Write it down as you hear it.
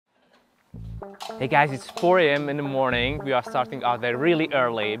Hey guys, it's 4 a.m. in the morning. We are starting out there really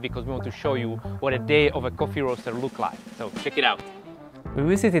early because we want to show you what a day of a coffee roaster look like. So check it out. We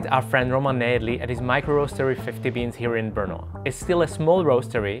visited our friend Roman Nedley at his micro roastery Fiftybeans here in Brno. It's still a small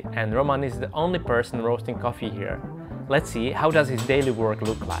roastery and Roman is the only person roasting coffee here. Let's see how does his daily work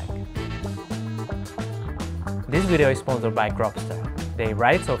look like. This video is sponsored by Cropster. They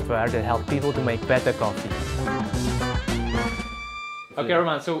write software that helps people to make better coffee. Okay,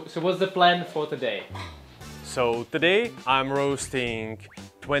 Roman, so what's the plan for today? So today I'm roasting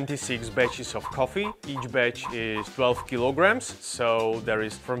 26 batches of coffee. Each batch is 12 kilograms, so there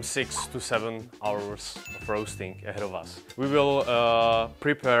is from 6 to 7 hours of roasting ahead of us. We will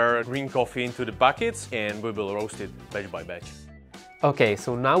prepare green coffee into the buckets and we will roast it batch by batch. Okay,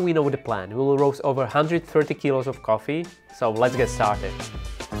 so now we know the plan. We will roast over 130 kilos of coffee, so let's get started.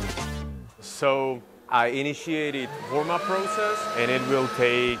 So I initiated warm-up process and it will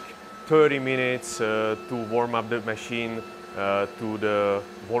take 30 minutes to warm up the machine to the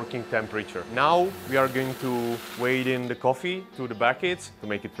working temperature. Now we are going to weigh in the coffee to the buckets to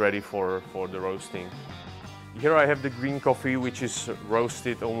make it ready for the roasting. Here I have the green coffee which is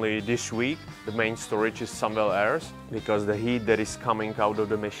roasted only this week. The main storage is somewhere else because the heat that is coming out of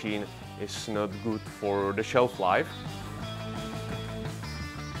the machine is not good for the shelf life.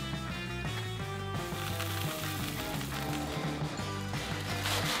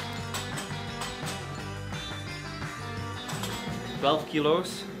 $12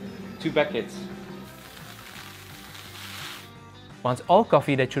 kilos, 2 buckets. Once all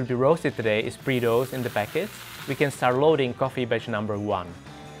coffee that should be roasted today is pre-dosed in the packets, we can start loading coffee batch number 1.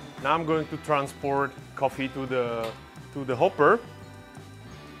 Now I'm going to transport coffee to the hopper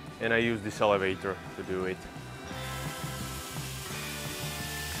and I use this elevator to do it.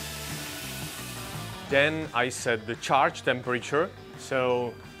 Then I set the charge temperature,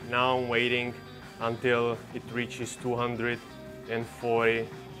 so now I'm waiting until it reaches 240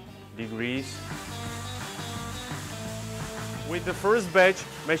 degrees. With the first batch,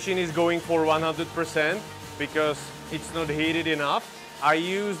 machine is going for 100% because it's not heated enough. I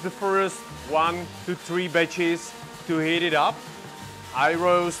use the first 1 to 3 batches to heat it up. I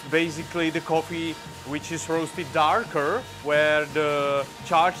roast basically the coffee which is roasted darker, where the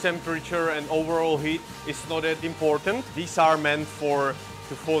charge temperature and overall heat is not that important. These are meant for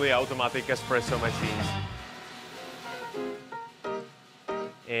the fully automatic espresso machines.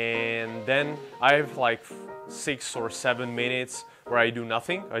 And then I have like 6 or 7 minutes where I do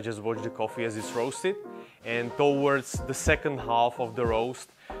nothing. I just watch the coffee as it's roasted. And towards the second half of the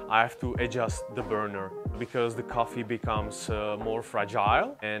roast, I have to adjust the burner because the coffee becomes more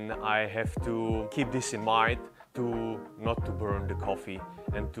fragile, and I have to keep this in mind to not to burn the coffee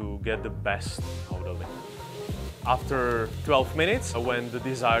and to get the best out of it. After 12 minutes, when the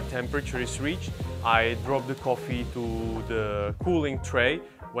desired temperature is reached, I drop the coffee to the cooling tray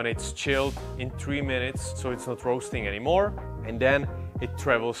when it's chilled in 3 minutes, so it's not roasting anymore. And then it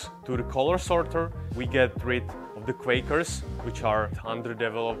travels to the color sorter. We get rid of the Quakers, which are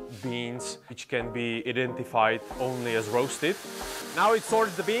underdeveloped beans, which can be identified only as roasted. Now it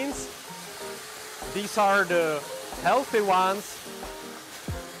sorts the beans. These are the healthy ones,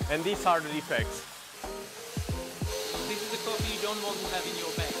 and these are the defects. This is the coffee you don't want to have in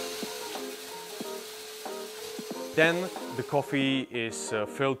your bag. Then the coffee is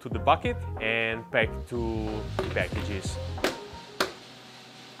filled to the bucket and packed to the packages.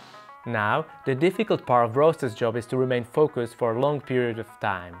 Now, the difficult part of roaster's job is to remain focused for a long period of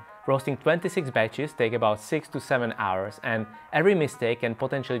time. Roasting 26 batches take about 6 to 7 hours, and every mistake can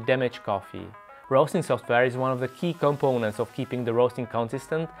potentially damage coffee. Roasting software is one of the key components of keeping the roasting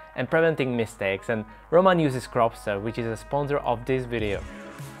consistent and preventing mistakes, and Roman uses Cropster, which is a sponsor of this video.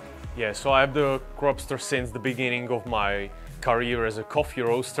 Yeah, so I have the Cropster since the beginning of my career as a coffee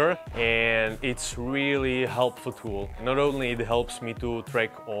roaster, and it's really a helpful tool. Not only it helps me to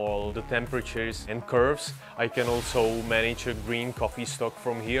track all the temperatures and curves, I can also manage a green coffee stock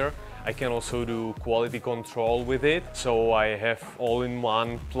from here. I can also do quality control with it, so I have all in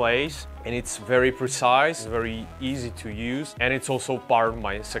one place, and it's very precise, very easy to use, and it's also part of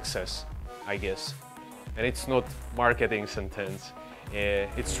my success, I guess. And it's not marketing sentence,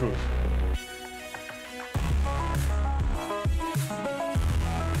 it's true.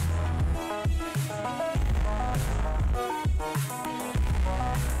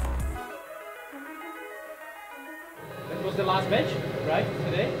 That was the last batch, right,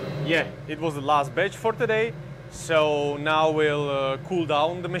 today? Yeah, it was the last batch for today. So now we'll cool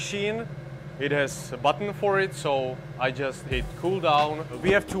down the machine It has a button for it, so I just hit cool down.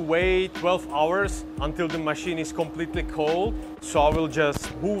 We have to wait 12 hours until the machine is completely cold, so I will just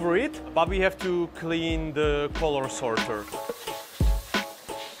hoover it, but we have to clean the color sorter.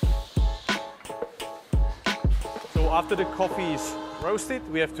 So after the coffee is roasted,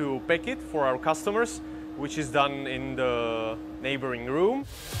 we have to pack it for our customers, which is done in the neighboring room.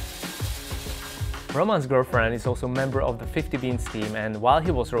 Roman's girlfriend is also a member of the Fiftybeans team, and while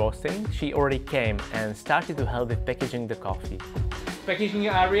he was roasting, she already came and started to help with packaging the coffee. Packaging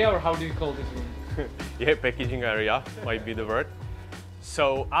area, or how do you call this room? Yeah, packaging area might be the word.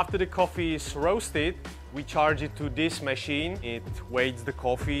 So after the coffee is roasted, we charge it to this machine. It weighs the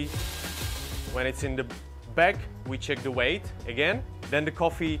coffee. When it's in the bag, we check the weight again. Then the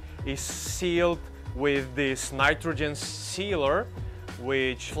coffee is sealed with this nitrogen sealer,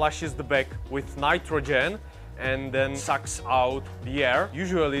 which flushes the bag with nitrogen and then sucks out the air.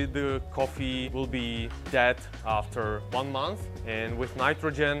 Usually the coffee will be dead after 1 month, and with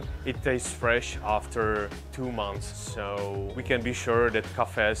nitrogen it tastes fresh after 2 months. So we can be sure that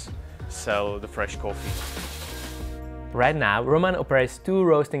cafes sell the fresh coffee. Right now, Roman operates 2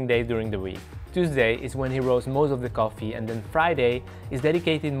 roasting days during the week. Tuesday is when he roasts most of the coffee, and then Friday is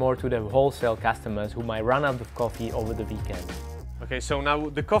dedicated more to the wholesale customers who might run out of coffee over the weekend. Okay, so now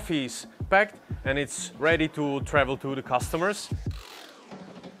the coffee is packed and it's ready to travel to the customers.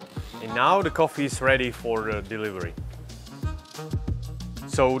 And now the coffee is ready for the delivery.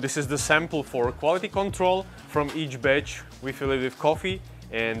 So this is the sample for quality control. From each batch we fill it with coffee,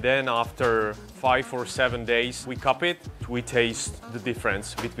 and then after 5 or 7 days we cup it. We taste the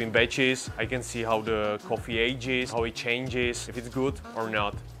difference between batches. I can see how the coffee ages, how it changes, if it's good or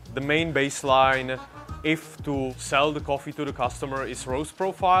not. The main baseline, if to sell the coffee to the customer, is roast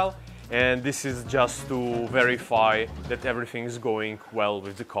profile, and this is just to verify that everything is going well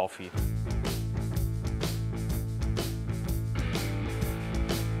with the coffee.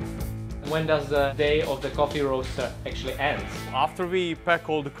 When does the day of the coffee roaster actually end? After we pack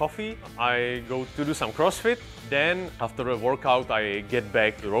all the coffee, I go to do some CrossFit. Then after a workout, I get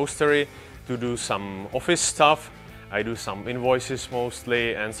back to the roastery to do some office stuff. I do some invoices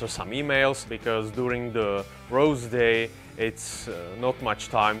mostly, answer some emails, because during the roast day it's not much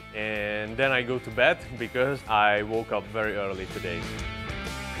time. And then I go to bed because I woke up very early today.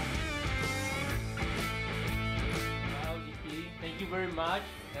 Well, GP, thank you very much,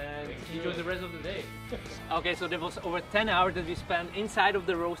 and enjoy the rest of the day. Okay, so there was over 10 hours that we spent inside of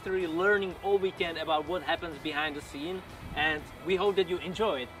the roastery learning all weekend about what happens behind the scene, and we hope that you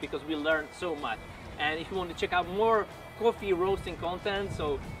enjoy it because we learned so much. And if you want to check out more coffee roasting content,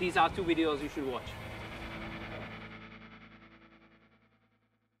 so these are 2 videos you should watch.